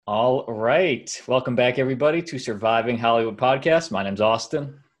All right. Welcome back, everybody, to Surviving Hollywood Podcast. My name's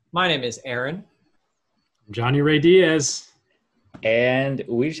Austin. My name is Aaron. Johnny Ray Diaz. And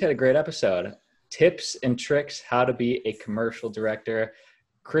we just had a great episode. Tips and tricks how to be a commercial director.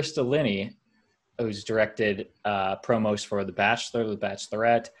 Krista Linney, who's directed promos for The Bachelor, The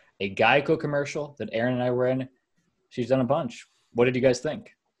Bachelorette, a Geico commercial that Aaron and I were in. She's done a bunch. What did you guys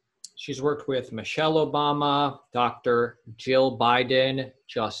think? She's worked with Michelle Obama, Dr. Jill Biden,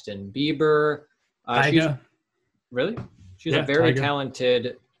 Justin Bieber. Really? She's a very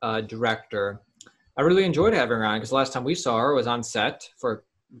talented director. I really enjoyed having her on because the last time we saw her was on set for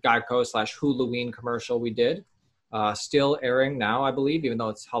Geico/Halloween commercial we did. Still airing now, I believe, even though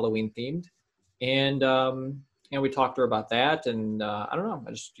it's Halloween themed. And we talked to her about that. And I don't know,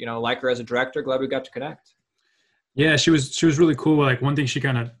 I just like her as a director. Glad we got to connect. Yeah, she was really cool. Like one thing she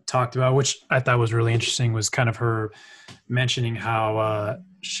kind of talked about, which I thought was really interesting, was kind of her mentioning how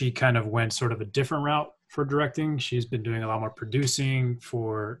she kind of went sort of a different route for directing. She's been doing a lot more producing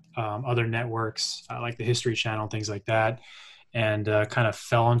for other networks like the History Channel, things like that, and kind of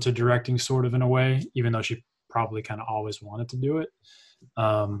fell into directing sort of in a way, even though she probably kind of always wanted to do it.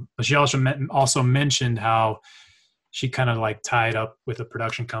 But she also mentioned how she kind of like tied up with a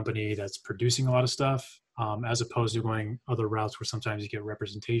production company that's producing a lot of stuff. As opposed to going other routes where sometimes you get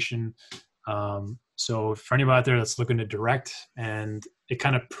representation. So for anybody out there that's looking to direct, and it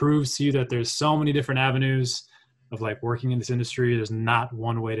kind of proves to you that there's so many different avenues of like working in this industry. There's not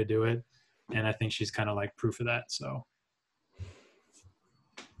one way to do it. And I think she's kind of like proof of that. So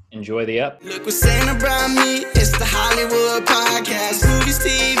enjoy the up. Look what's saying about me. It's the Hollywood Podcast. Movies,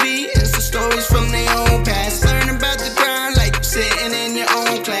 TV, and some stories from their own past. Learn about the grind like you're sitting in your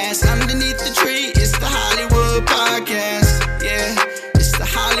own class. Underneath the tree, it's the Hollywood Podcast. Yeah, it's the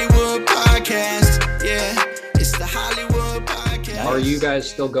Hollywood Podcast. Yeah, it's the Hollywood Podcast. Are you guys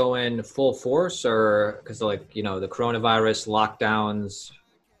still going full force, or because the coronavirus lockdowns?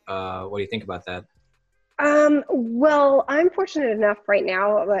 What do you think about that? Well, I'm fortunate enough right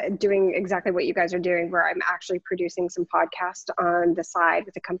now doing exactly what you guys are doing, where I'm actually producing some podcasts on the side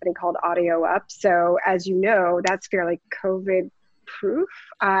with a company called Audio Up. So as you know, that's fairly COVID proof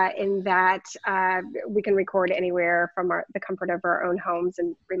in that we can record anywhere from the comfort of our own homes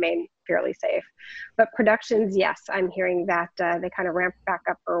and remain fairly safe. But productions, yes, I'm hearing that they kind of ramped back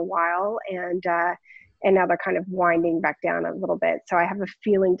up for a while, and now they're kind of winding back down a little bit. So I have a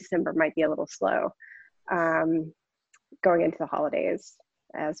feeling December might be a little slow. Going into the holidays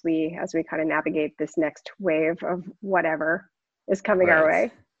as we kind of navigate this next wave of whatever is coming our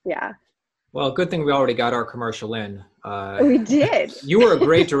way. Yeah. Well, good thing we already got our commercial in. We did. You were a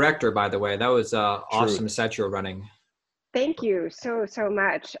great director, by the way. That was awesome set you were running. Thank you so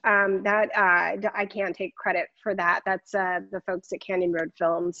much. I can't take credit for that. That's the folks at Canyon Road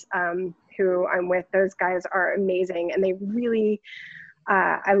Films who I'm with. Those guys are amazing, and they really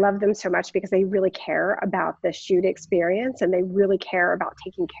I love them so much because they really care about the shoot experience, and they really care about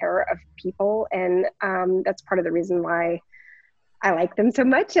taking care of people. And that's part of the reason why I like them so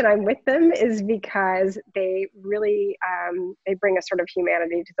much and I'm with them, is because they really, they bring a sort of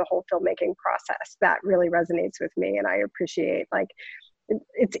humanity to the whole filmmaking process that really resonates with me. And I appreciate, like,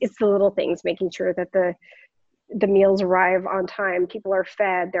 it's the little things, making sure that the meals arrive on time, people are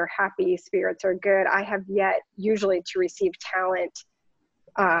fed, they're happy, spirits are good. I have yet usually to receive talent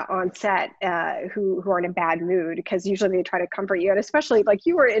on set who are in a bad mood, because usually they try to comfort you. And especially, like,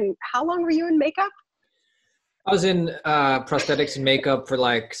 how long were you in makeup? I was in prosthetics and makeup for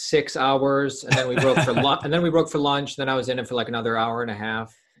like 6 hours, and then we broke for lunch. Then I was in it for like another hour and a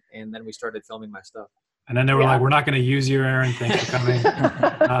half, and then we started filming my stuff. And then they were like, "We're not going to use you, Aaron. Thanks for coming.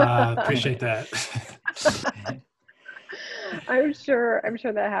 Appreciate that." I'm sure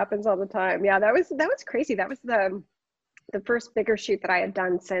that happens all the time. Yeah, that was crazy. That was the first bigger shoot that I had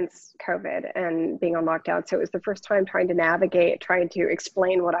done since COVID and being on lockdown. So it was the first time trying to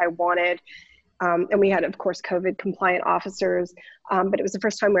explain what I wanted. And we had, of course, COVID compliant officers, but it was the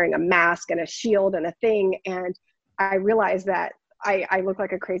first time wearing a mask and a shield and a thing. And I realized that I look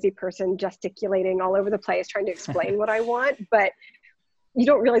like a crazy person gesticulating all over the place, trying to explain what I want, but you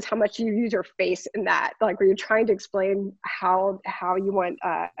don't realize how much you use your face in that, like where you're trying to explain how you want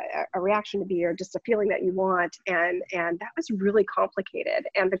a reaction to be, or just a feeling that you want. And that was really complicated.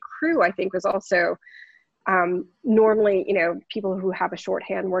 And the crew, I think, was also, normally, people who have a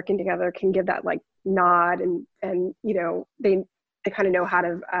shorthand working together can give that like nod and they kind of know how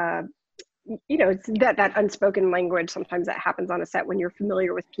to, it's that unspoken language sometimes that happens on a set when you're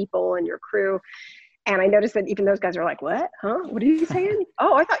familiar with people and your crew. And I noticed that even those guys are like, "What? Huh? What are you saying?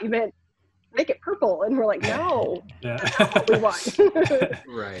 Oh, I thought you meant make it purple. And we're like, no, that's not what we want.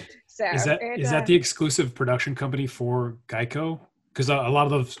 Right. So is that the exclusive production company for Geico? Because a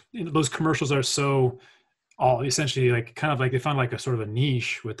lot of those commercials are so all essentially like kind of like they found like a sort of a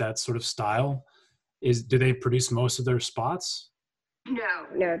niche with that sort of style. Do they produce most of their spots?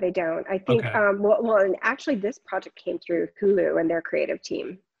 No, they don't. I think, Okay. And actually this project came through Hulu and their creative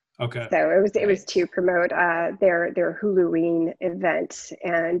team. Okay. So it was to promote their Huluween event,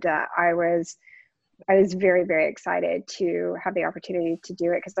 and I was very, very excited to have the opportunity to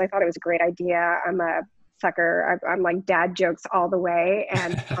do it because I thought it was a great idea. I'm a sucker. I'm like dad jokes all the way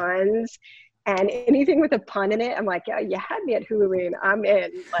and puns. And anything with a pun in it, I'm like, yeah, you had me at Huluween. I'm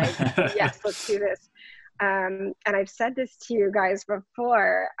in. Like, yes, let's do this. And I've said this to you guys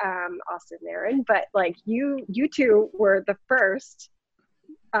before, Austin and Aaron, but like you two were the first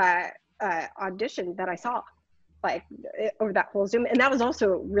audition that I saw, like over that whole Zoom. And that was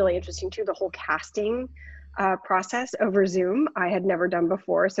also really interesting too, the whole casting process over Zoom I had never done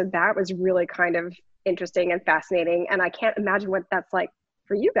before. So that was really kind of interesting and fascinating. And I can't imagine what that's like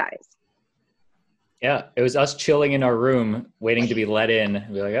for you guys. Yeah, it was us chilling in our room, waiting to be let in.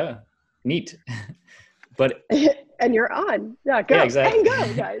 And be like, oh, neat. But and you're on. Yeah, go. Yeah, exactly. And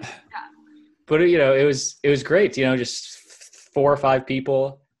go, guys. Yeah. But it was great. Just 4 or 5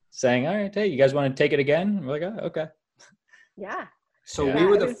 people saying, all right, hey, you guys want to take it again? And we're like, oh, okay. Yeah. So we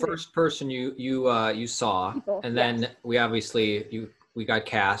were the first person you saw, and then we obviously we got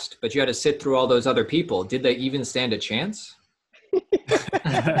cast, but you had to sit through all those other people. Did they even stand a chance?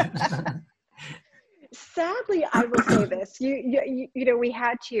 Sadly, I will say this. We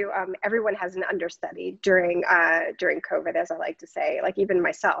had to. Everyone has an understudy during COVID, as I like to say. Like even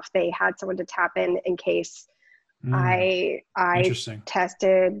myself, they had someone to tap in case I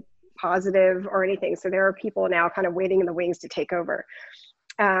tested positive or anything. So there are people now kind of waiting in the wings to take over.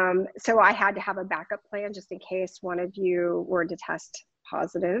 So I had to have a backup plan just in case one of you were to test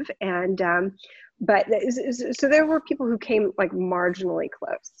positive. And so there were people who came like marginally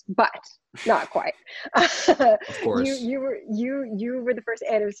close, but not quite. Of course. You were the first,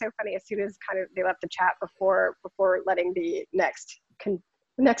 and it was so funny. As soon as kind of they left the chat before letting the next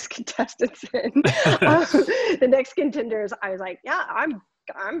contestants in, the next contenders, I was like, yeah,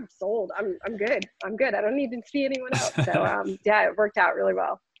 I'm sold. I'm good. I don't need to see anyone else. So yeah, it worked out really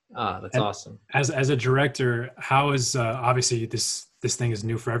well. That's awesome. As a director, how is obviously this thing is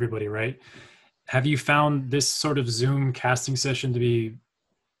new for everybody, right? Have you found this sort of Zoom casting session to be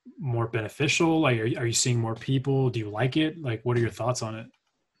more beneficial? Like, are you seeing more people? Do you like it? Like, what are your thoughts on it?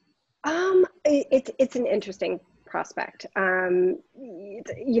 It's an interesting prospect.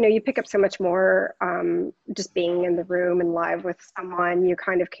 You pick up so much more just being in the room and live with someone. You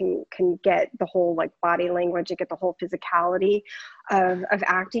kind of can get the whole like body language, you get the whole physicality of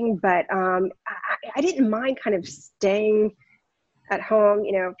acting. But I didn't mind kind of staying at home,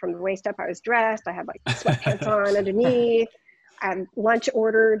 from the waist up. I was dressed. I had like sweatpants on underneath. I had lunch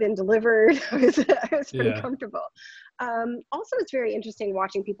ordered and delivered. I was pretty comfortable. Also, it's very interesting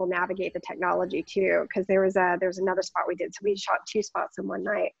watching people navigate the technology too, because there was another spot we did. So we shot 2 spots in one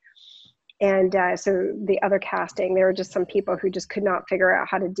night. And so the other casting, there were just some people who just could not figure out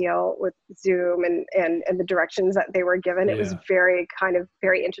how to deal with Zoom and the directions that they were given. It was very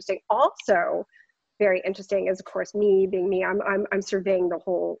interesting. Also, very interesting is, of course, me being me. I'm surveying the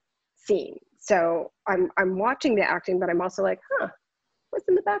whole scene. So I'm watching the acting, but I'm also like, what's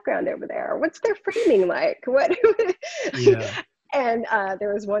in the background over there? What's their framing like? What? Yeah. And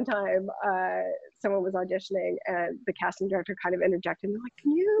there was one time someone was auditioning and the casting director kind of interjected and they're like,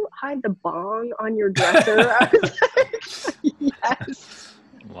 can you hide the bong on your dresser? I was like, yes.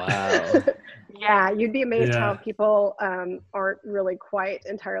 Wow. Yeah, you'd be amazed how people aren't really quite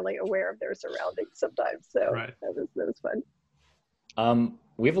entirely aware of their surroundings sometimes. So that was fun.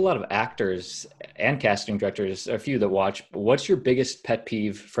 We have a lot of actors and casting directors, a few that watch. What's your biggest pet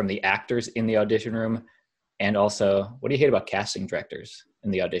peeve from the actors in the audition room? And also, what do you hate about casting directors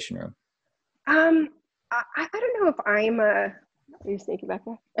in the audition room? I don't know if are you sneaking back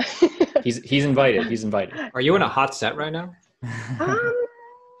there? He's invited. He's invited. Are you in a hot set right now?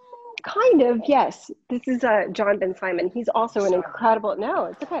 Kind of, yes. This is John Ben Simon. He's also an incredible, no,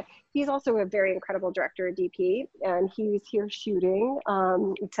 it's okay. He's also a very incredible director, DP, and he's here shooting,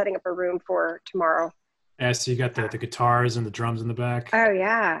 setting up a room for tomorrow. Yeah, so you got the guitars and the drums in the back. Oh,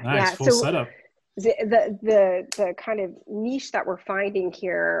 yeah. Nice, full setup. The kind of niche that we're finding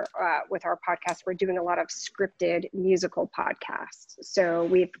here with our podcast, we're doing a lot of scripted musical podcasts. So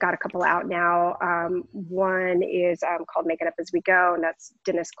we've got a couple out now. One is called Make It Up As We Go, and that's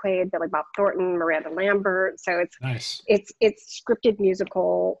Dennis Quaid, Billy Bob Thornton, Miranda Lambert. So it's nice. It's scripted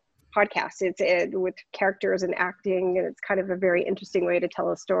musical podcast. It's with characters and acting, and it's kind of a very interesting way to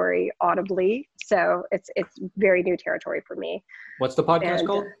tell a story audibly. So it's very new territory for me. What's the podcast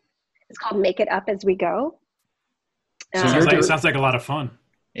called? It's called Make It Up As We Go. So it sounds like a lot of fun.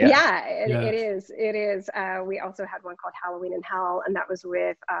 It is. We also had one called Halloween in Hell, and that was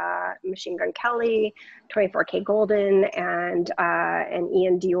with Machine Gun Kelly, 24K Golden, and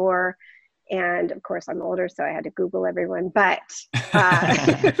Ian Dior. And of course, I'm older, so I had to Google everyone. But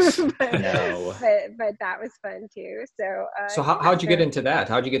that was fun too. So how'd you get into that?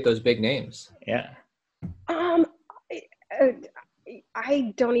 How'd you get those big names? Yeah.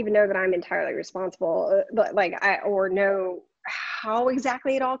 I don't even know that I'm entirely responsible, but or know how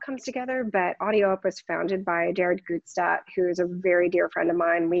exactly it all comes together. But Audio Up was founded by Jared Gutstadt, who is a very dear friend of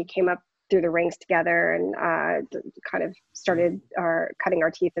mine. We came up through the ranks together and kind of started cutting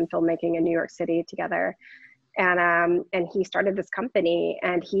our teeth in filmmaking in New York City together. And he started this company,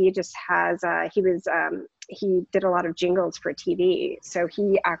 and he just has he did a lot of jingles for TV. So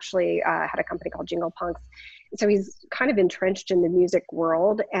he actually had a company called Jingle Punks. So he's kind of entrenched in the music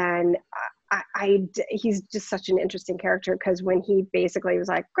world, and he's just such an interesting character, because when he basically was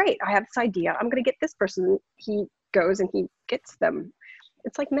like, great, I have this idea, I'm going to get this person, he goes and he gets them.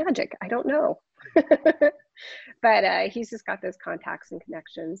 It's like magic. I don't know. But he's just got those contacts and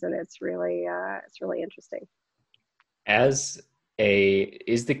connections, and it's really interesting. Is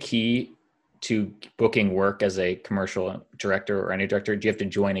the key to booking work as a commercial director or any director, do you have to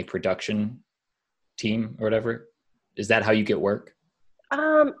join a production team or whatever? Is that how you get work?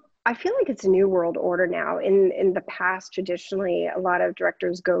 I feel like it's a new world order now. In the past, traditionally, a lot of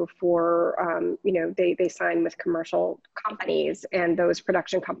directors go for, they sign with commercial companies, and those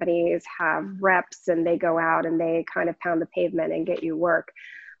production companies have reps, and they go out and they kind of pound the pavement and get you work.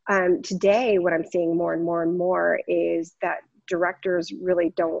 Today, what I'm seeing more and more and more is that directors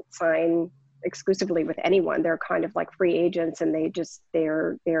really don't sign exclusively with anyone. They're kind of like free agents, and they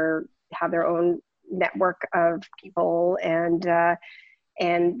have their own network of people, and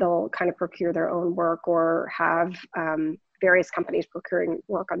they'll kind of procure their own work, or have various companies procuring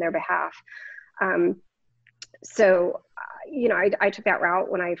work on their behalf. I took that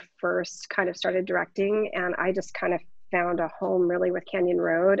route when I first kind of started directing, and I just kind of found a home really with Canyon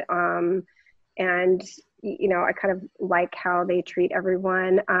Road. I kind of like how they treat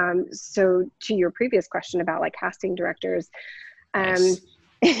everyone. So to your previous question about like casting directors, Nice.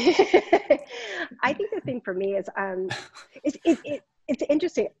 I think the thing for me is it's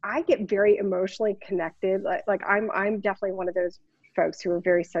interesting. I get very emotionally connected. Like I'm definitely one of those folks who are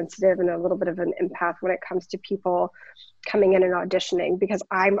very sensitive and a little bit of an empath when it comes to people coming in and auditioning, because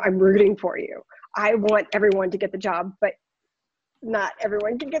I'm rooting for you. I want everyone to get the job, but not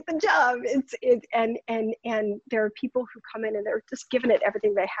everyone can get the job. And there are people who come in and they're just giving it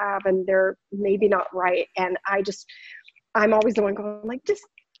everything they have, and they're maybe not right. And I'm always the one going like, just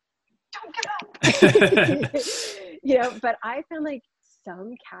don't give up. But I found like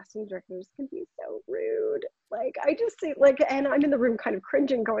some casting directors can be so rude. Like I just say and I'm in the room kind of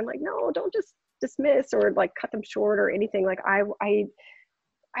cringing, going like, no, don't just dismiss or like cut them short or anything. Like I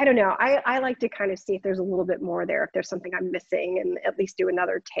don't know. I like to kind of see if there's a little bit more there, if there's something I'm missing, and at least do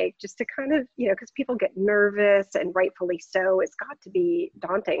another take, just to kind of, because people get nervous, and rightfully so. It's got to be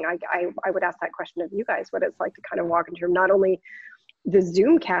daunting. I would ask that question of you guys, what it's like to kind of walk into not only the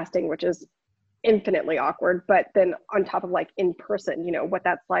Zoom casting, which is infinitely awkward, but then on top of like in person, what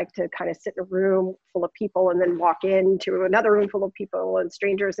that's like to kind of sit in a room full of people and then walk into another room full of people and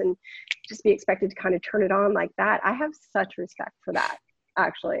strangers and just be expected to kind of turn it on like that. I have such respect for that,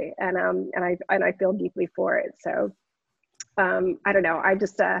 actually. And I feel deeply for it. So I don't know. I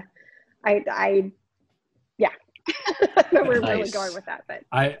just yeah. I don't know where we're really going with that, but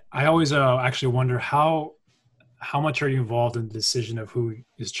I always actually wonder how much are you involved in the decision of who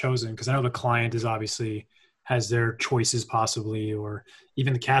is chosen? Because I know the client is obviously has their choices possibly, or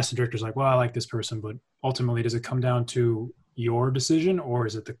even the casting director's like, well, I like this person, but ultimately does it come down to your decision, or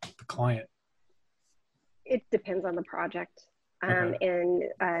is it the client? It depends on the project. Okay. And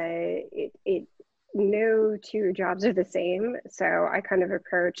no two jobs are the same. So I kind of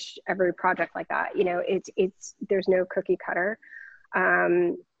approach every project like that. There's no cookie cutter.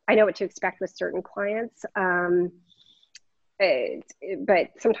 I know what to expect with certain clients.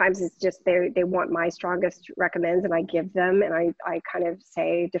 But sometimes it's just they want my strongest recommends, and I give them, and I kind of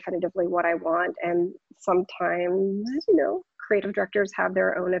say definitively what I want. And sometimes, creative directors have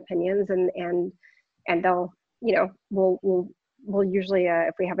their own opinions, and they'll, we'll usually,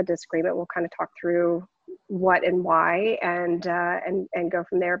 if we have a disagreement, we'll kind of talk through what and why, and go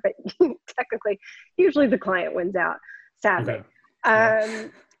from there. But technically, usually the client wins out, sadly. Okay.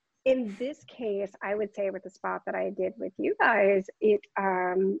 In this case, I would say with the spot that I did with you guys, it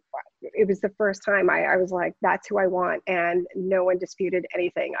was the first time I was like, that's who I want. And no one disputed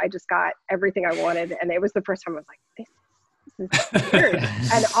anything. I just got everything I wanted. And it was the first time I was like, this is weird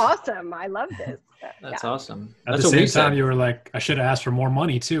and awesome. I love this. That's awesome. At the same time, you were like, I should have asked for more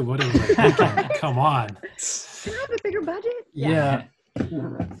money too. What was I thinking? Come on. Can I have a bigger budget? Yeah.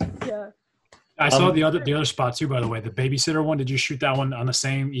 I saw the other spot too, by the way, the babysitter one. Did you shoot that one on the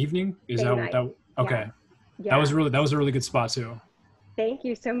same evening? Okay. Yeah. That was a really good spot too. Thank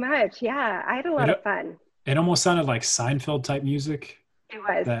you so much. Yeah. I had a lot of fun. It almost sounded like Seinfeld type music. It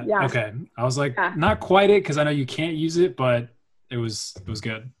was. Yeah. Okay. I was like, not quite it, because I know you can't use it, but it was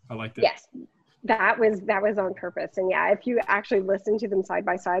good. I liked it. Yes. That was on purpose. And yeah, if you actually listen to them side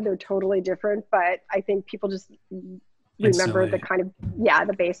by side, they're totally different, but I think people just remember the kind of,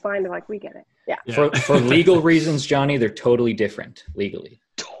 the baseline. They're like, we get it. Yeah. For legal reasons, Johnny, they're totally different legally.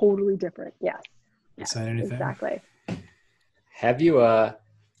 Totally different. Yes. Say anything. Exactly. Have you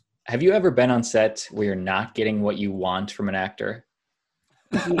ever been on set where you're not getting what you want from an actor?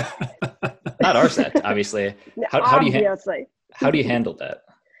 Not our set, obviously. How do you handle that?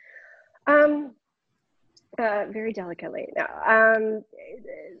 Very delicately. No.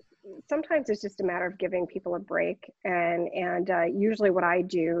 Sometimes it's just a matter of giving people a break, and usually what I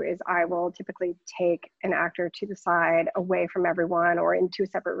do is I will typically take an actor to the side, away from everyone, or into a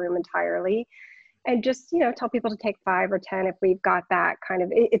separate room entirely, and just tell people to take 5 or 10 if we've got that kind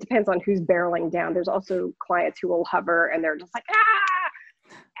of. It depends on who's barreling down. There's also clients who will hover and they're just like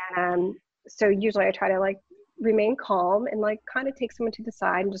and so usually I try to like remain calm and like kind of take someone to the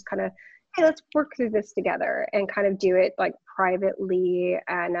side and just kind of, hey, let's work through this together, and kind of do it like privately,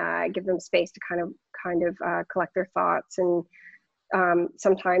 and give them space to kind of collect their thoughts, and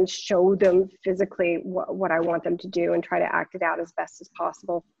sometimes show them physically what I want them to do, and try to act it out as best as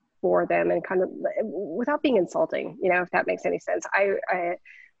possible for them, and kind of without being insulting, if that makes any sense. I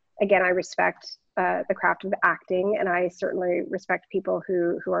respect the craft of acting, and I certainly respect people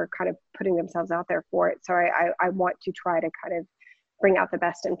who are kind of putting themselves out there for it. So I want to try to kind of bring out the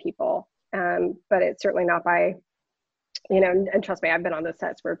best in people. But it's certainly not by, and trust me, I've been on the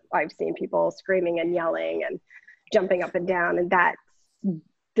sets where I've seen people screaming and yelling and jumping up and down, and that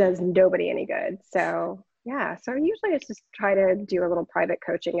does nobody any good. So so usually it's just try to do a little private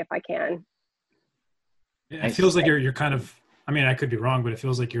coaching if I can. Yeah, it feels like you're kind of, I mean, I could be wrong, but it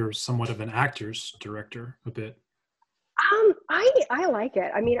feels like you're somewhat of an actor's director a bit. I like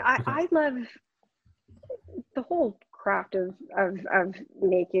it. I mean, I love the whole craft of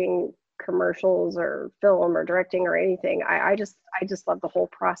making commercials or film or directing or anything. I just love the whole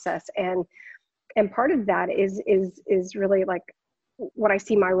process, and part of that is really like what I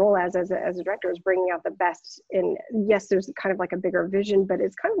see my role as a director is bringing out the best in. Yes, there's kind of like a bigger vision, but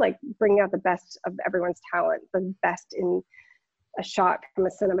it's kind of like bringing out the best of everyone's talent, the best in a shot from a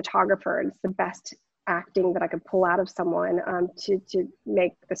cinematographer. It's the best acting that I could pull out of someone to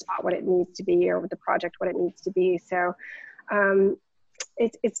make the spot what it needs to be, or the project what it needs to be. So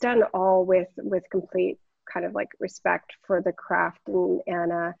it's done all with complete kind of like respect for the craft,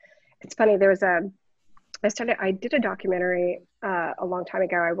 and it's funny. I did a documentary a long time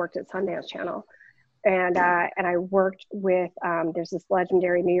ago. I worked at Sundance Channel, and I worked with there's this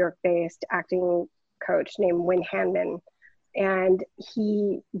legendary New York-based acting coach named Win Hanman, and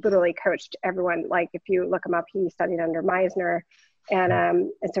he literally coached everyone. Like if you look him up, he studied under Meisner.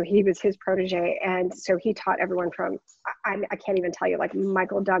 And so he was his protege. And so he taught everyone from, I can't even tell you, like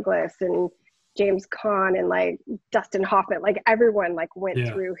Michael Douglas and James Caan and like Dustin Hoffman, like everyone like went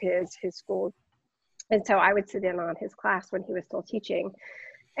through his school. And so I would sit in on his class when he was still teaching.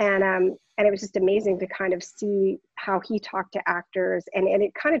 And it was just amazing to kind of see how he talked to actors, and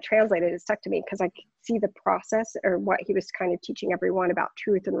it kind of translated. It stuck to me because I could see the process, or what he was kind of teaching everyone about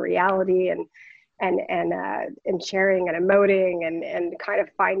truth and reality, and sharing and emoting, and kind of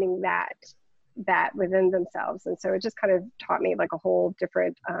finding that within themselves. And so it just kind of taught me like a whole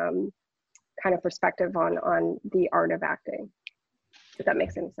different kind of perspective on the art of acting, if that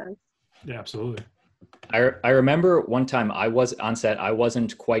makes any sense. Yeah, absolutely. I remember one time I was on set, I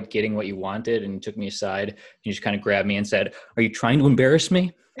wasn't quite getting what you wanted, and you took me aside and you just kind of grabbed me and said, "Are you trying to embarrass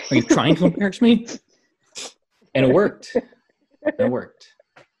me? Are you trying to embarrass me?" And it worked.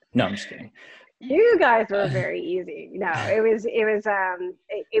 No, I'm just kidding. You guys were very easy. No, it was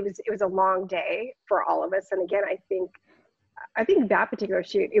a long day for all of us. And again, I think that particular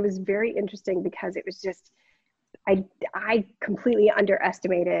shoot, it was very interesting because it was just, I completely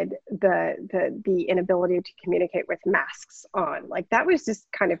underestimated the inability to communicate with masks on. Like that was just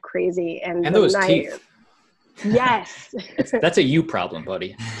kind of crazy. And those teeth. Yes. That's a you problem,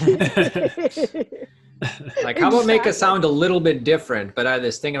 buddy. Like, how about make a sound a little bit different? But I had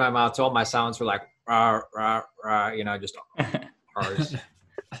this thing in my mouth, so all my sounds were like, rah, rah, rah, just R's.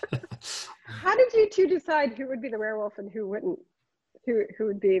 How did you two decide who would be the werewolf and who wouldn't? Who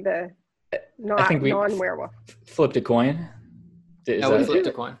would be the non-werewolf? Flipped a coin. We flipped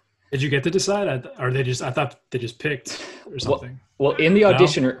a coin. Did you get to decide, or I thought they just picked or something? Well, in the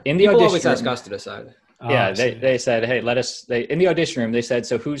audition, People always ask us to decide. Yeah, they said, hey, in the audition room, they said,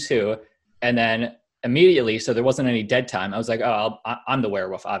 so who's who? And then immediately, so there wasn't any dead time. I was like, oh, I'm the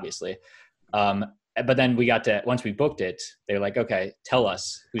werewolf, obviously. But then once we booked it, they're like, okay, tell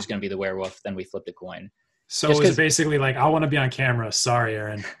us who's going to be the werewolf. Then we flipped a coin. So it was basically like, I want to be on camera. Sorry,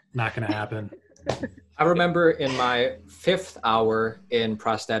 Aaron, not going to happen. I remember in my 5th hour in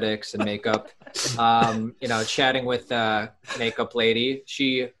prosthetics and makeup, chatting with the makeup lady.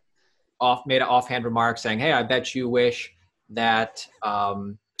 She made an offhand remark saying, hey, I bet you wish that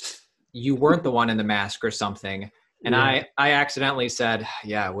you weren't the one in the mask or something. And I accidentally said,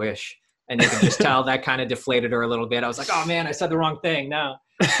 yeah, I wish. And you can just tell that kind of deflated her a little bit. I was like, oh man, I said the wrong thing. No,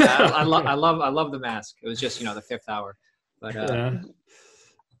 I love the mask. It was just, the 5th hour. But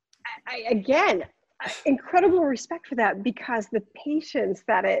again, incredible respect for that, because the patience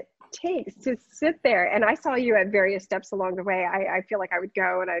that it takes to sit there. And I saw you at various steps along the way. I feel like I would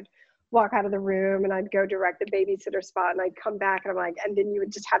go and I'd walk out of the room and I'd go direct the babysitter spot and I'd come back and I'm like, and then you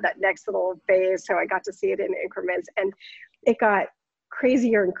would just have that next little phase. So I got to see it in increments, and it got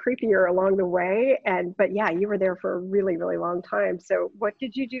crazier and creepier along the way. But yeah, you were there for a really, really long time. So what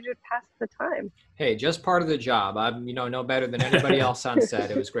did you do to pass the time? Hey, just part of the job. I'm, no better than anybody else on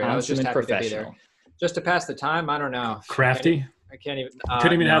set. It was great. I was just happy to be there. Just to pass the time, I don't know. Crafty? I can't even.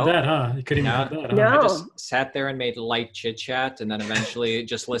 Couldn't even have that, huh? You couldn't even have that. Huh? No. I just sat there and made light chit chat, and then eventually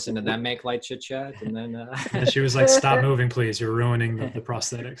just listened to them make light chit chat, and then. And she was like, "Stop moving, please. You're ruining the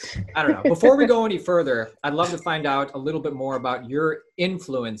prosthetics." I don't know. Before we go any further, I'd love to find out a little bit more about your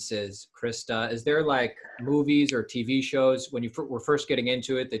influences, Krista. Is there like movies or TV shows when you were first getting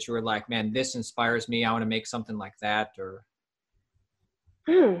into it that you were like, "Man, this inspires me. I want to make something like that," or?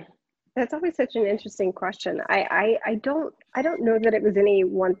 That's always such an interesting question. I don't know that it was any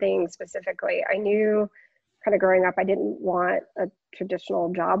one thing specifically. I knew kind of growing up, I didn't want a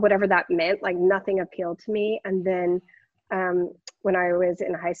traditional job, whatever that meant. Like, nothing appealed to me. And then when I was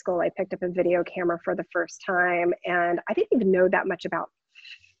in high school, I picked up a video camera for the first time, and I didn't even know that much about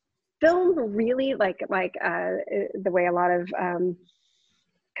film, really, like the way a lot of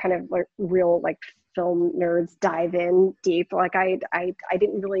kind of like real like film nerds dive in deep. Like I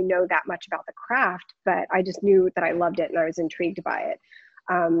didn't really know that much about the craft, but I just knew that I loved it and I was intrigued by it.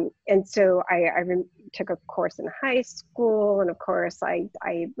 And so I took a course in high school, and of course I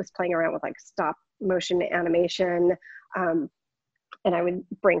was playing around with like stop motion animation, and I would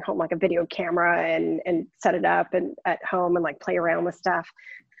bring home like a video camera and set it up and at home and like play around with stuff.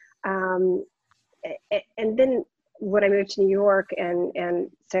 And then when I moved to New York, and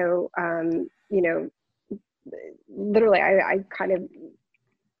so literally I kind of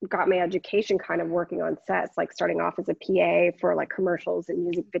got my education kind of working on sets, like starting off as a PA for like commercials and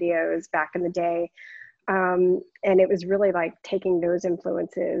music videos back in the day. And it was really like taking those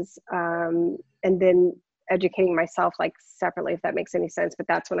influences and then educating myself like separately, if that makes any sense. But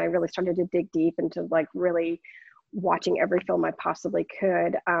that's when I really started to dig deep into like really watching every film I possibly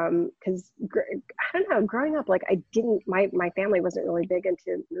could. Cause I don't know, growing up, like my family wasn't really big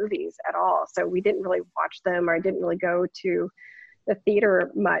into movies at all. So we didn't really watch them, or I didn't really go to the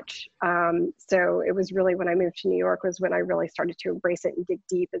theater much. So it was really when I moved to New York was when I really started to embrace it and dig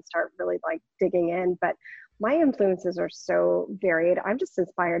deep and start really like digging in. But my influences are so varied. I'm just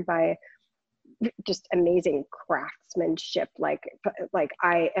inspired by just amazing craftsmanship. Like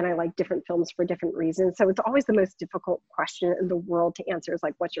I like different films for different reasons. So it's always the most difficult question in the world to answer, is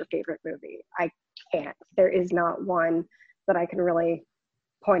like, what's your favorite movie? I can't. There is not one that I can really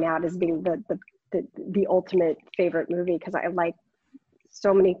point out as being the ultimate favorite movie, because I like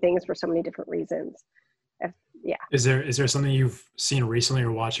so many things for so many different reasons. Yeah. Is there something you've seen recently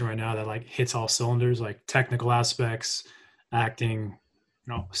or watching right now that like hits all cylinders, like technical aspects, acting,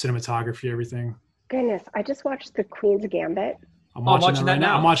 cinematography, everything? Goodness, I just watched The Queen's Gambit. I'm watching that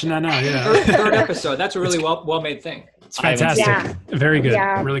now. I'm watching that now. Yeah. Third episode. That's a really well made thing. It's fantastic. Yeah. Very good.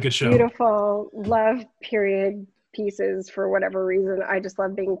 Yeah. Really good show. Beautiful. Love period pieces for whatever reason. I just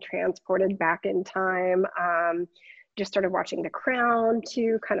love being transported back in time. Just started watching The Crown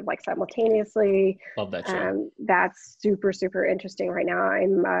too, kind of like simultaneously. Love that show. That's super, super interesting right now.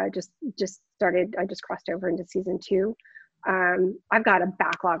 I'm I just crossed over into season 2. I've got a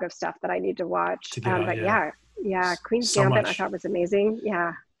backlog of stuff that I need to watch. But yeah, Yeah, Queen's so Gambit much. I thought was amazing.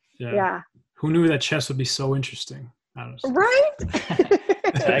 Yeah. Who knew that chess would be so interesting? Right? That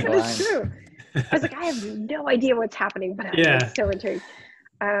is Tagline. true. I was like, I have no idea what's happening, but I'm so intrigued.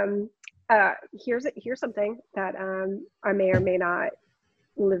 Here's something that I may or may not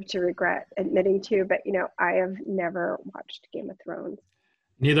live to regret admitting to, but I have never watched Game of Thrones.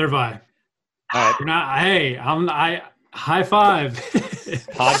 Neither have I. All right. I high five.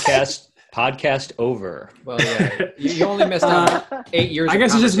 Podcast over. Well, yeah, you only missed out 8 years. I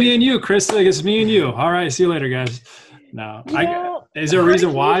guess it's just me and you, Chris. I guess it's me and you. All right, see you later, guys. No, is there a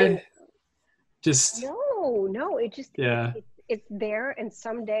reason why? Just no. It just it's there, and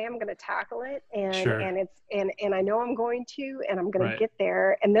someday I'm going to tackle it, and and I know I'm going to, and I'm going to get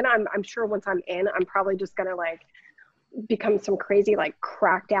there, and then I'm sure once I'm in, I'm probably just going to like become some crazy like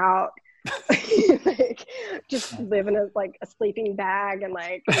cracked out. Like just live in a sleeping bag and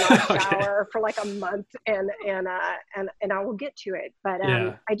like not shower for like a month and I will get to it, but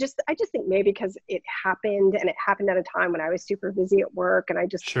I just think maybe because it happened at a time when I was super busy at work, and I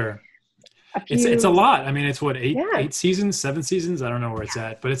just it's a lot. I mean, it's what 8 seasons, 7 seasons, I don't know where it's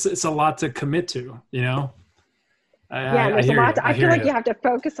at, but it's a lot to commit to, there's a lot. I feel like you have to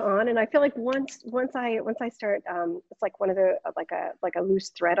focus on, and I feel like once I start, it's like one of the like a loose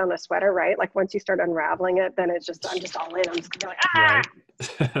thread on a sweater, right? Like once you start unraveling it, then I'm just all in. I'm just gonna be like, Right.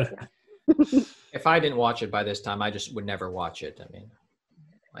 If I didn't watch it by this time, I just would never watch it. I mean,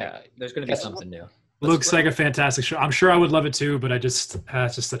 there's going to be something new. Looks like a fantastic show. I'm sure I would love it too, but it's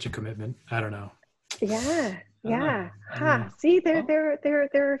just such a commitment. I don't know. Yeah. See, there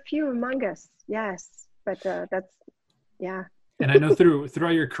are a few among us. Yes, but that's. Yeah. And I know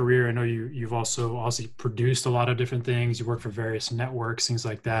throughout your career, I know you've also obviously produced a lot of different things. You work for various networks, things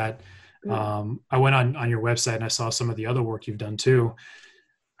like that. I went on your website and I saw some of the other work you've done too.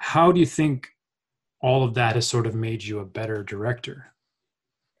 How do you think all of that has sort of made you a better director?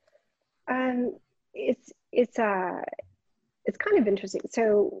 It's kind of interesting.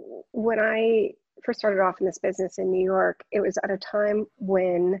 So when I first started off in this business in New York, it was at a time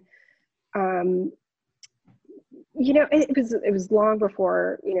when it was long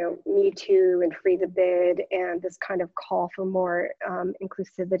before, Me Too and Free the Bid and this kind of call for more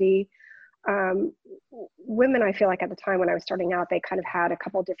inclusivity. Women, I feel like at the time when I was starting out, they kind of had a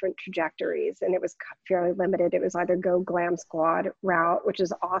couple different trajectories, and it was fairly limited. It was either go glam squad route, which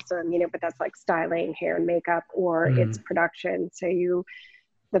is awesome, but that's like styling, hair and makeup, or it's production. So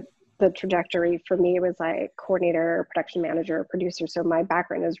the trajectory for me was like coordinator, production manager, producer. So my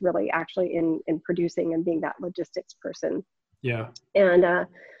background is really actually in producing and being that logistics person. Yeah.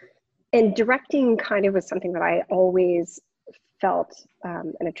 And directing kind of was something that I always felt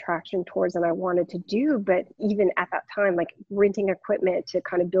an attraction towards and I wanted to do. But even at that time, like renting equipment to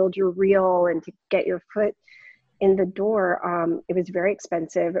kind of build your reel and to get your foot in the door, it was very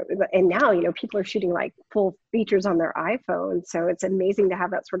expensive. And now, people are shooting like full features on their iPhone. So it's amazing to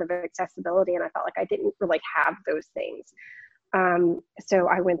have that sort of accessibility. And I felt like I didn't really have those things. So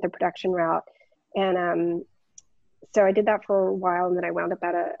I went the production route, and so I did that for a while. And then I wound up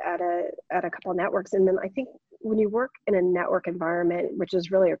at a couple of networks. And then I think when you work in a network environment, which is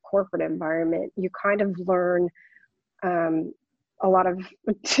really a corporate environment, you kind of learn a lot of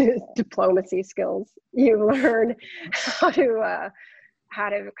diplomacy skills. You learn how to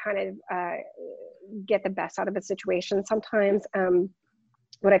kind of get the best out of a situation. Sometimes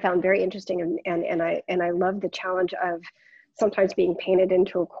what I found very interesting, and I love the challenge of sometimes being painted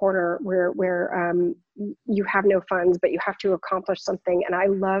into a corner where you have no funds, but you have to accomplish something. And I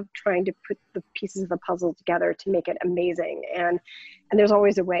love trying to put the pieces of the puzzle together to make it amazing. And there's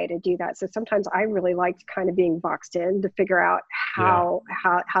always a way to do that. So sometimes I really liked kind of being boxed in to figure out how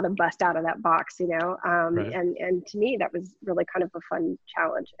to bust out of that box, right. And to me, that was really kind of a fun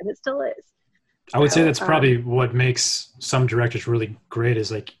challenge, and it still is. I would say that's probably what makes some directors really great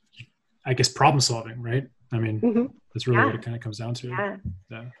is like, I guess, problem solving, right? I mean, that's really what it kind of comes down to.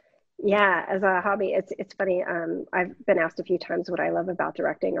 Yeah. As a hobby, it's funny. I've been asked a few times what I love about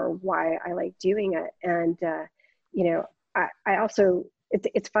directing or why I like doing it. And, I also,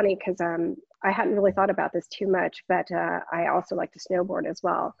 it's funny because I hadn't really thought about this too much, but I also like to snowboard as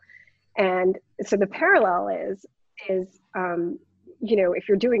well. And so the parallel is if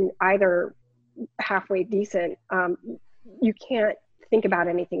you're doing either halfway decent, you can't think about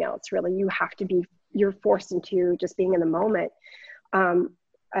anything else really. You're forced into just being in the moment.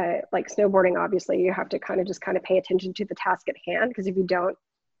 Like snowboarding, obviously you have to kind of pay attention to the task at hand, because if you don't,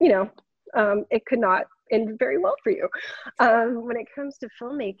 it could not end very well for you. When it comes to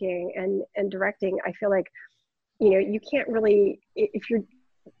filmmaking and directing, I feel like, you can't really, if you're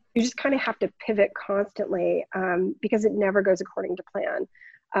you just kind of have to pivot constantly because it never goes according to plan.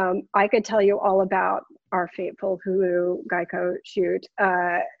 I could tell you all about our fateful Hulu Geico shoot,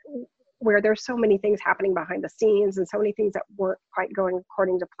 where there's so many things happening behind the scenes and so many things that weren't quite going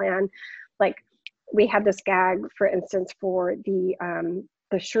according to plan. Like we had this gag, for instance, for the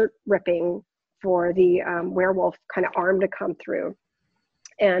shirt ripping for the werewolf kind of arm to come through.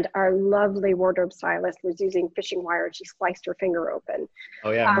 And our lovely wardrobe stylist was using fishing wire and she sliced her finger open. Oh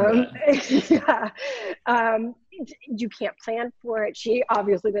yeah, I remember that. Yeah. You can't plan for it. She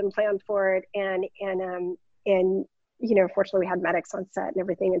obviously didn't plan for it. And you know, fortunately we had medics on set and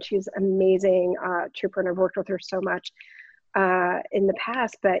everything, and she's amazing trooper, and I've worked with her so much in the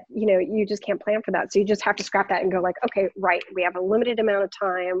past, but you know, you just can't plan for that. So you just have to scrap that and go like, okay, right, we have a limited amount of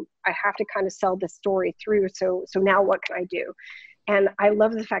time. I have to kind of sell this story through. So now what can I do? And I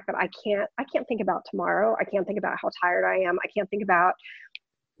love the fact that I can't think about tomorrow. I can't think about how tired I am. I can't think about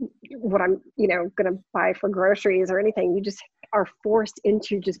what I'm, you know, going to buy for groceries or anything. You just are forced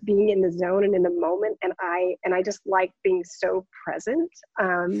into just being in the zone and in the moment. And I just like being so present.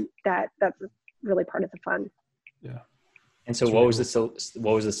 That's really part of the fun. Yeah. And so what was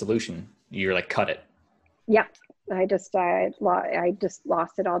the solution? You're like, cut it. Yep. I just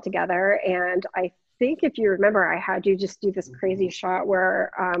lost it altogether. And I think if you remember, I had you just do this crazy shot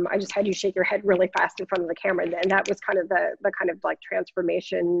where I just had you shake your head really fast in front of the camera. And that was kind of the kind of like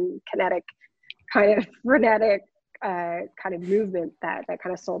transformation, kinetic, kind of frenetic kind of movement that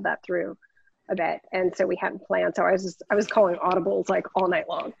kind of sold that through a bit. And so we hadn't planned. So I was calling audibles like all night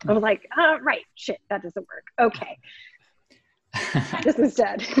long. I was like, right, shit, that doesn't work. Okay. Just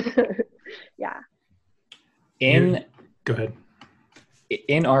instead. Yeah. Go ahead.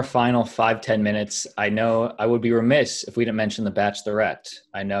 In our final 5-10 minutes, I know I would be remiss if we didn't mention The Bachelorette.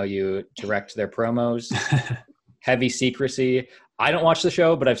 I know you direct their promos, heavy secrecy. I don't watch the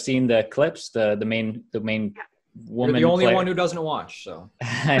show, but I've seen the clips. The main woman. You're the only one who doesn't watch, so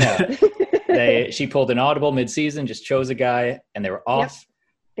I know. She pulled an audible mid-season, just chose a guy, and they were off.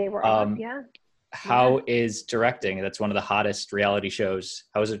 Yep. They were off. Yeah. How is directing? That's one of the hottest reality shows.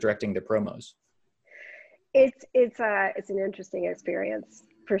 How is it directing their promos? It's an interesting experience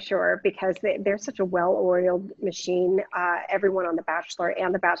for sure, because they're such a well-oiled machine. Everyone on The Bachelor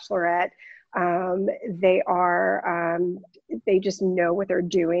and The Bachelorette, they just know what they're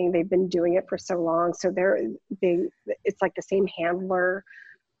doing. They've been doing it for so long. So it's like the same handler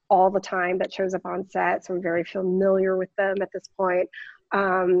all the time that shows up on set. So I'm very familiar with them at this point.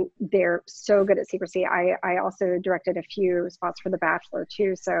 They're so good at secrecy. I also directed a few spots for The Bachelor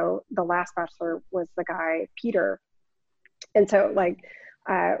too. So the last Bachelor was the guy, Peter. And so like,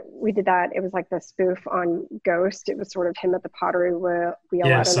 we did that. It was like the spoof on Ghost. It was sort of him at the pottery wheel.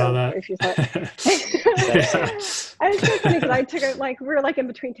 Yeah, I saw that. If you saw it. And it's so funny because I took it, like, we were like in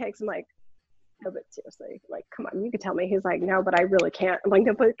between takes. I'm like, no, but seriously, like, come on, you could tell me. He's like, no, but I really can't. I'm like,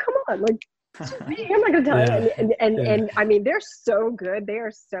 no, but come on, like, I'm not gonna tell you. And I mean, they're so good. They are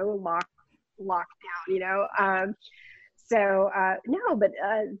so locked down, you know. No, but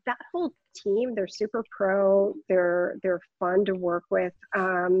that whole team, they're super pro. They're fun to work with.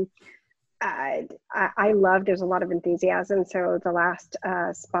 I love. There's a lot of enthusiasm. So the last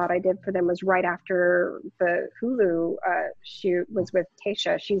spot I did for them was right after the Hulu shoot was with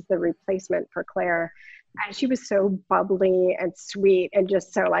Tayshia. She's the replacement for Claire. And she was so bubbly and sweet and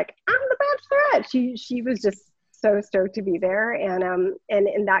just so like, I'm the Bachelorette. She was just so stoked to be there. And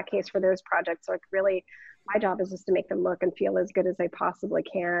in that case, for those projects, like really, my job is just to make them look and feel as good as they possibly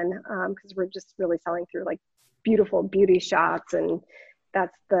can, because we're just really selling through like beautiful beauty shots, and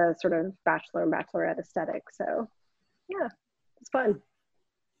that's the sort of Bachelor and Bachelorette aesthetic. So yeah, it's fun.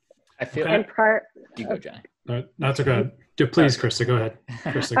 I feel and you go, Johnny. That's okay. Please, Krista, go ahead.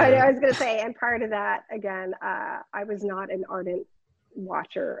 Krista, go I ahead. was going to say, and prior to that, again, I was not an ardent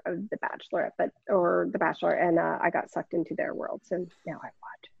watcher of The Bachelorette, or The Bachelor, and I got sucked into their world, so now I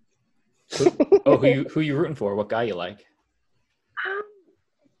watch. Who you rooting for? What guy you like?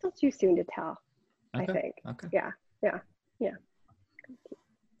 Still too soon to tell. Okay. I think. Okay. Yeah.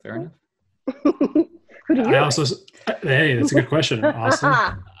 Fair enough. Who do you like? Hey, that's a good question.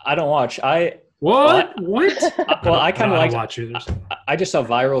 Awesome. I don't watch. What? Well, I kind of like watch either. I just saw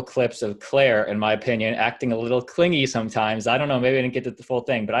viral clips of Claire, in my opinion, acting a little clingy sometimes. I don't know. Maybe I didn't get the full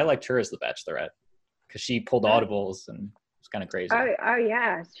thing, but I liked her as the Bachelorette because she pulled audibles and it's kind of crazy. Oh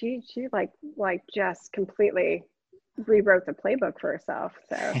yeah. She like just completely rewrote the playbook for herself.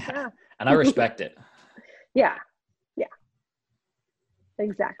 So yeah. And I respect it. Yeah.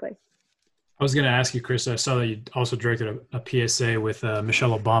 Exactly. I was going to ask you, Chris, I saw that you also directed a PSA with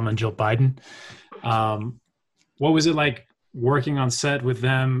Michelle Obama and Jill Biden. What was it like working on set with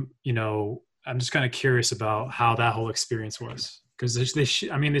them, you know, I'm just kind of curious about how that whole experience was. Because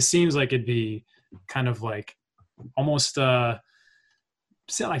I mean, it seems like it'd be kind of like almost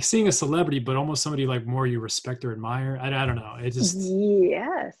like seeing a celebrity, but almost somebody like more you respect or admire. I don't know. It just,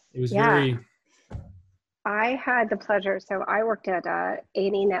 yes. It was very. I had the pleasure. So I worked at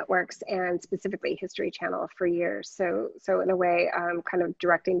A&E Networks and specifically History Channel for years. So in a way, kind of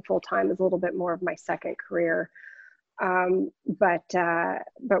directing full time is a little bit more of my second career. But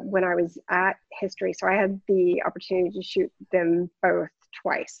when I was at History, so I had the opportunity to shoot them both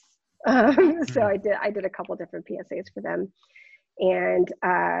twice. So I did a couple different PSAs for them, and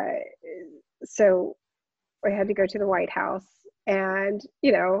so I had to go to the White House, and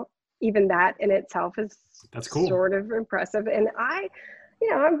you know, even that in itself is that's cool. Sort of impressive. And I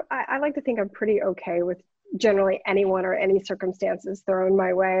like to think I'm pretty okay with generally anyone or any circumstances thrown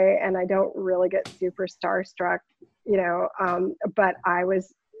my way, and I don't really get super starstruck, you know, but I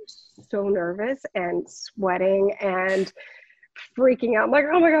was so nervous and sweating and freaking out. I'm like,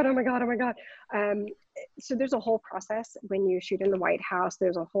 oh my God. So there's a whole process when you shoot in the White House.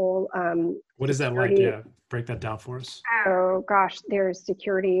 There's a whole what is that like? Yeah, break that down for us. Oh gosh, there's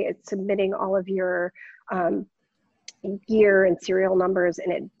security. It's submitting all of your gear and serial numbers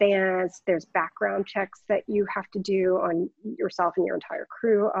in advance. There's background checks that you have to do on yourself and your entire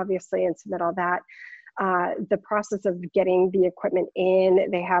crew, obviously, and submit all that. The process of getting the equipment in,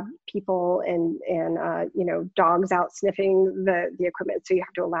 they have people and you know, dogs out sniffing the equipment. So you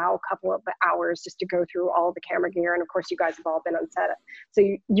have to allow a couple of hours just to go through all the camera gear. And of course, you guys have all been on set. So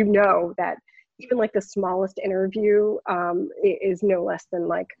you know that even like the smallest interview is no less than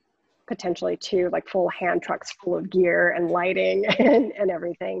like potentially 2 like full hand trucks full of gear and lighting and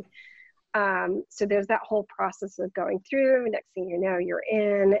everything. So there's that whole process of going through. Next thing you know, you're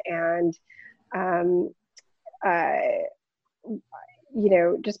in, and you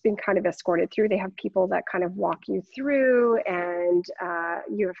know, just being kind of escorted through. They have people that kind of walk you through, and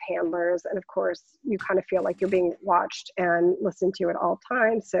you have handlers, and of course you kind of feel like you're being watched and listened to at all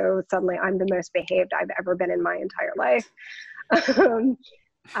times. So suddenly I'm the most behaved I've ever been in my entire life.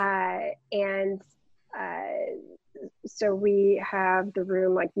 So we have the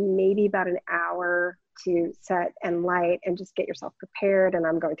room like maybe about an hour to set and light and just get yourself prepared. And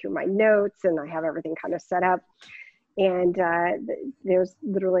I'm going through my notes and I have everything kind of set up. And there's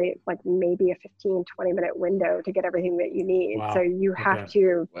literally like maybe a 15-20 minute window to get everything that you need. Wow. So you have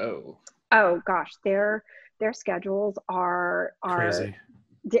to, oh gosh, their schedules are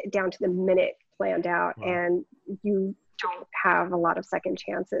down to the minute planned out. Wow. And you don't have a lot of second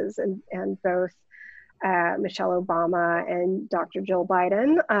chances. And both Michelle Obama and Dr. Jill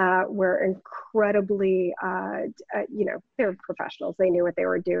Biden were incredibly, you know, they're professionals. They knew what they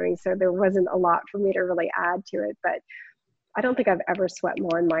were doing. So there wasn't a lot for me to really add to it. But I don't think I've ever sweat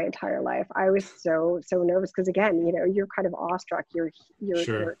more in my entire life. I was so nervous because, again, you know, you're kind of awestruck. You're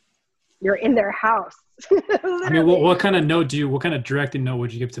in their house. I mean, what kind of directing note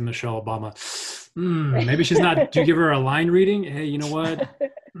would you give to Michelle Obama? Maybe she's not, do you give her a line reading? Hey, you know what?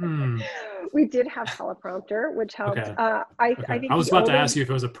 We did have teleprompter, which helped. Okay. I think I was about to ask you if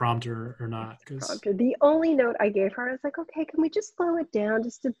it was a prompter or not. The only note I gave her, I was like, okay, can we just slow it down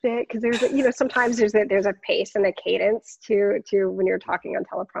just a bit? Because there's, you know, sometimes there's a pace and a cadence to when you're talking on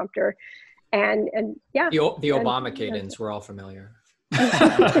teleprompter, and yeah. The Obama cadence, we're all familiar.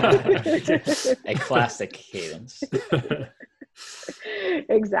 A classic cadence.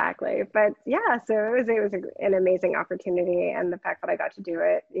 Exactly. But yeah, so it was an amazing opportunity, and the fact that I got to do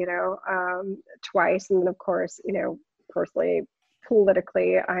it, you know, twice, and then of course, you know, personally,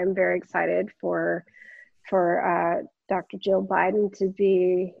 politically, I'm very excited for Dr. Jill Biden to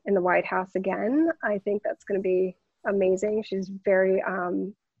be in the White House again. I think that's going to be amazing. She's very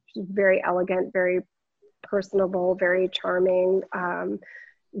elegant, very personable, very charming,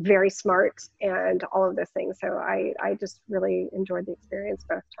 very smart, and all of those things. So I just really enjoyed the experience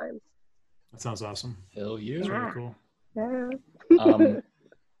both times. That sounds awesome. Hell yeah. That's really cool. Yeah.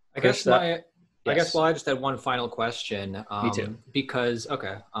 I guess I just had one final question. Me too. Because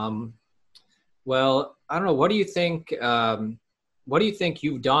well, I don't know. What do you think? What do you think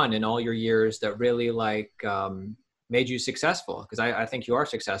you've done in all your years that really made you successful? Because I think you are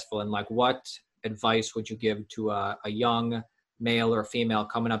successful. And what advice would you give to a young male or female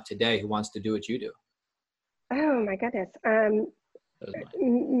coming up today who wants to do what you do? Oh my goodness.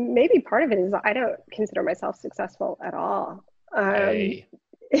 Maybe part of it is I don't consider myself successful at all. Hey.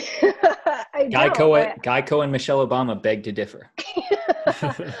 Geico and Michelle Obama beg to differ.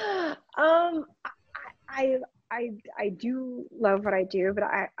 I do love what I do, but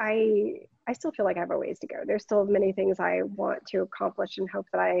I I still feel like I have a ways to go. There's still many things I want to accomplish and hope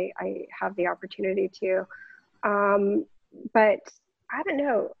that I have the opportunity to. But I don't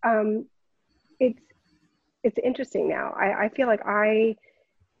know. It's interesting now. I feel like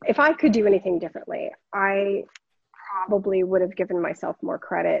if I could do anything differently, I probably would have given myself more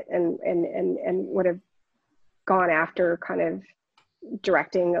credit and would have gone after kind of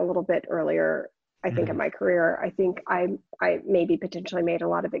directing a little bit earlier. I think in my career, I think I maybe potentially made a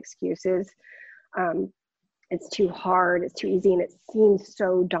lot of excuses. It's too hard, it's too easy, and it seems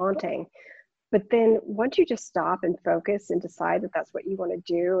so daunting. But then once you just stop and focus and decide that that's what you want to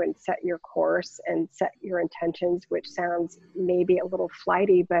do and set your course and set your intentions, which sounds maybe a little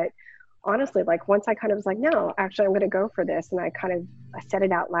flighty, but honestly, like once I kind of was like, no, actually I'm going to go for this. And I said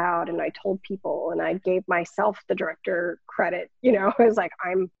it out loud and I told people and I gave myself the director credit, I was like,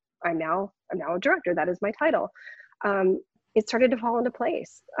 I'm now a director. That is my title. It started to fall into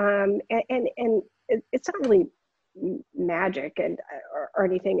place. And it's not really magic or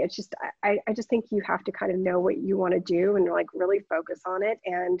anything. It's just, I just think you have to kind of know what you want to do and like really focus on it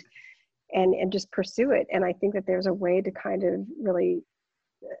and just pursue it. And I think that there's a way to kind of really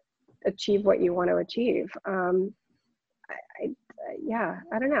achieve what you want to achieve. I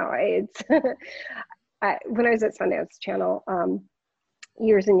don't know. It's when I was at Sundance Channel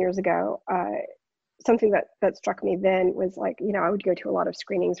years and years ago, something that struck me then was like, I would go to a lot of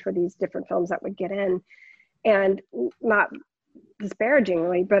screenings for these different films that would get in, and not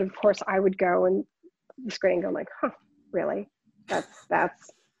disparagingly, but of course I would go and the screening go like, really?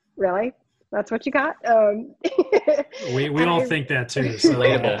 That's really? That's what you got? We all think that too. So.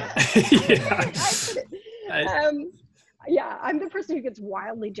 Relatable. Yeah, I'm the person who gets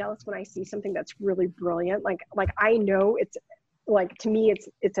wildly jealous when I see something that's really brilliant. Like I know it's like, to me,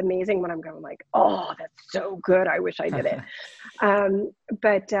 it's amazing when I'm going like, oh, that's so good. I wish I did it.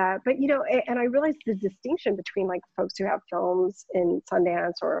 But and I realize the distinction between like folks who have films in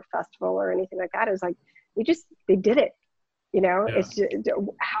Sundance or a festival or anything like that is like, they did it. Yeah. It's just,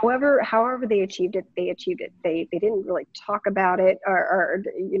 however they achieved it. They didn't really talk about it or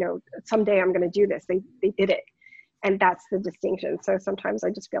someday I'm going to do this. They did it. And that's the distinction. So sometimes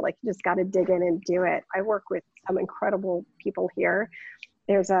I just feel like you just got to dig in and do it. I work with some incredible people here.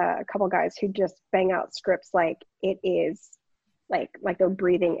 There's a couple guys who just bang out scripts like it is like they're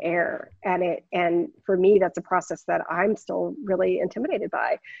breathing air at it. And for me, that's a process that I'm still really intimidated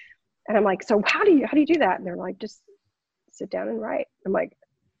by. And I'm like, so how do you do that? And they're like, just sit down and write. I'm like,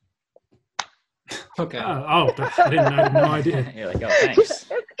 okay. I had no idea. You're like, oh, thanks.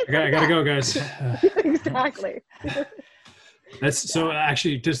 I gotta go, guys. Exactly. That's so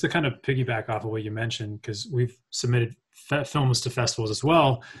actually just to kind of piggyback off of what you mentioned, because we've submitted films to festivals as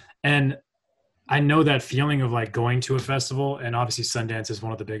well. And I know that feeling of like going to a festival, and obviously Sundance is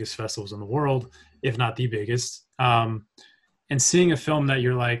one of the biggest festivals in the world, if not the biggest. And seeing a film that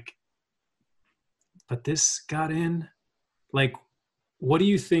you're like, but this got in, like, what do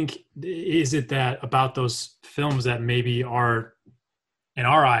you think is it that about those films that maybe are, in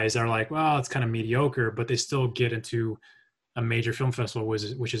our eyes, are like, well, it's kind of mediocre, but they still get into a major film festival,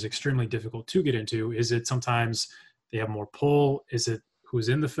 which is extremely difficult to get into? Is it sometimes they have more pull? Is it who's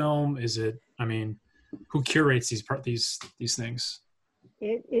in the film? Is it, who curates these things?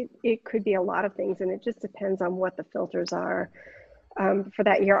 It could be a lot of things, and it just depends on what the filters are. For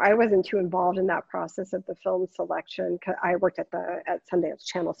that year, I wasn't too involved in that process of the film selection. I worked at Sundance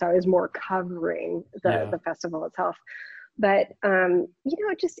Channel, so I was more covering the festival itself. But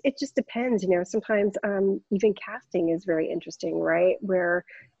it just depends. Sometimes even casting is very interesting, right? Where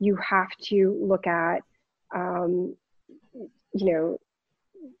you have to look at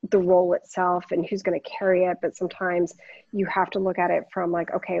the role itself and who's going to carry it. But sometimes you have to look at it from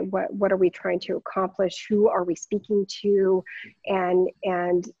like, okay, what are we trying to accomplish? Who are we speaking to? And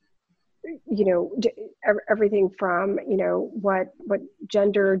everything from, what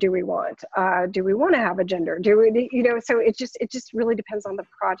gender do we want? Do we want to have a gender? So it just really depends on the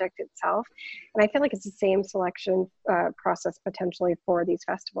project itself. And I feel like it's the same selection process potentially for these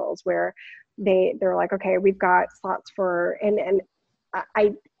festivals where they're like, okay, we've got slots for, and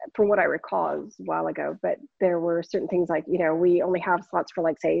I, from what I recall, it was a while ago, but there were certain things like, we only have slots for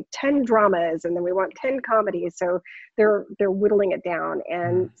like, say 10 dramas, and then we want 10 comedies. So they're whittling it down,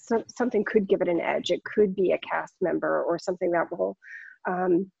 and something could give it an edge. It could be a cast member or something that will,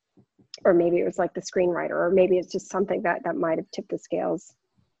 or maybe it was like the screenwriter, or maybe it's just something that might have tipped the scales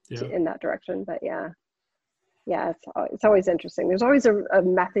in that direction. But yeah, it's always interesting. There's always a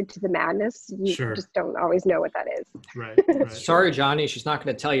method to the madness. You just don't always know what that is. Right. Sorry, Johnny, she's not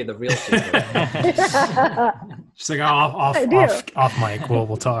going to tell you the real secret. She's like, off mic.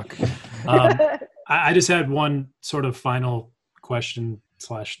 We'll talk. I just had one sort of final question /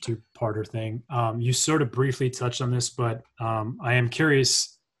 two-parter thing. You sort of briefly touched on this, but I am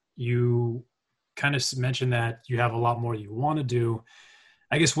curious. You kind of mentioned that you have a lot more you want to do.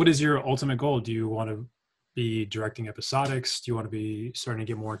 I guess, what is your ultimate goal? Do you want to be directing episodics? Do you want to be starting to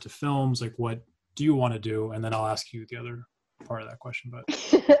get more into films? Like, what do you want to do? And then I'll ask you the other part of that question, but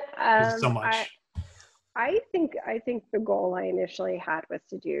so much. I think the goal I initially had was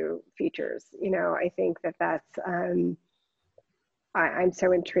to do features. I think that's I'm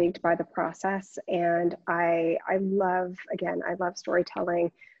so intrigued by the process, and I love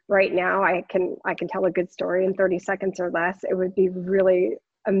storytelling. Right now, I can tell a good story in 30 seconds or less. It would be really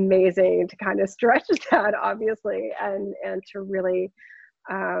amazing to kind of stretch that, obviously, and to really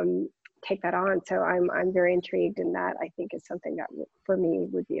take that on. So I'm very intrigued, and that I think is something that for me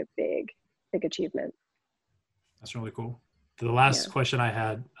would be a big achievement. That's really cool. The last question I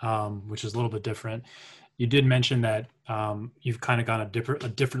had, which is a little bit different, you did mention that you've kind of gone a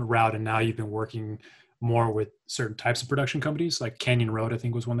different route, and now you've been working more with certain types of production companies, like Canyon Road, I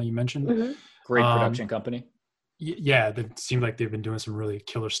think was one that you mentioned. Mm-hmm. Great production company. Yeah, that seemed like they've been doing some really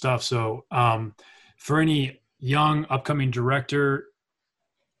killer stuff. So for any young upcoming director,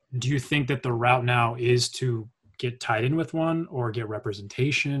 do you think that the route now is to get tied in with one or get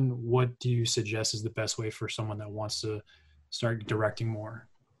representation? What do you suggest is the best way for someone that wants to start directing more?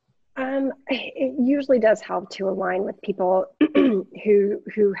 It usually does help to align with people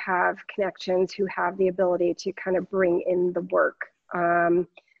who have connections, who have the ability to kind of bring in the work.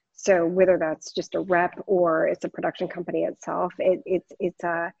 So whether that's just a rep or it's a production company itself,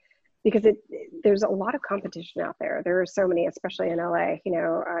 because there's a lot of competition out there. There are so many, especially in LA.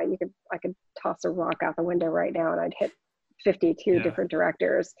 I could toss a rock out the window right now and I'd hit 52 different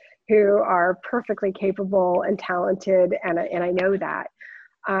directors who are perfectly capable and talented, and I know that.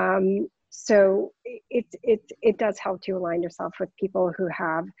 So it does help to align yourself with people who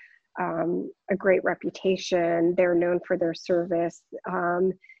have a great reputation. They're known for their service,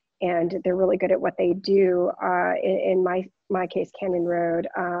 and they're really good at what they do. In my case, Canyon Road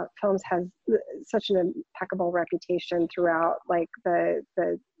Films has such an impeccable reputation throughout, like the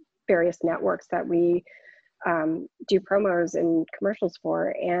various networks that we do promos and commercials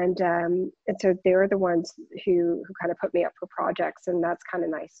for, and so they're the ones who kind of put me up for projects, and that's kind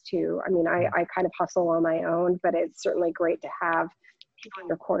of nice too. I mean, I kind of hustle on my own, but it's certainly great to have people in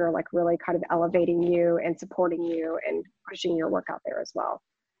your corner, like really kind of elevating you and supporting you and pushing your work out there as well.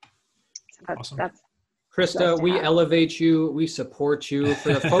 So Awesome. That's Krista, we elevate you, we support you.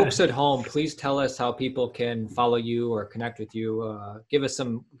 For the folks at home, please tell us how people can follow you or connect with you. Give us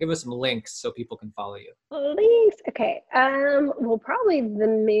some links so people can follow you. Links, okay. Well, probably the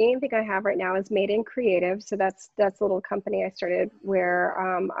main thing I have right now is Made in Creative. So that's a little company I started where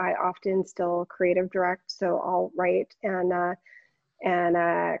I often still creative direct. So I'll write and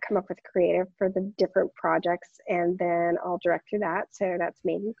come up with creative for the different projects, and then I'll direct through that. So that's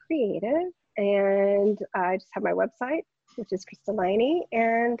Made in Creative. And I just have my website, which is Krista Liney,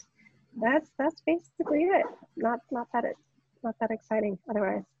 and that's basically it. Not that exciting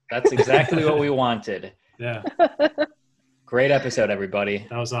otherwise. That's exactly what we wanted. Yeah. Great episode, everybody.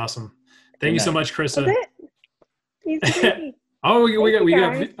 That was awesome. Thank you so much, Krista. That's it. Easy. Oh, we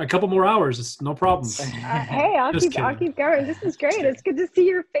got a couple more hours. It's no problem. Hey, I'll keep going. This is great. It's good to see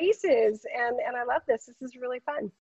your faces, and I love this. This is really fun.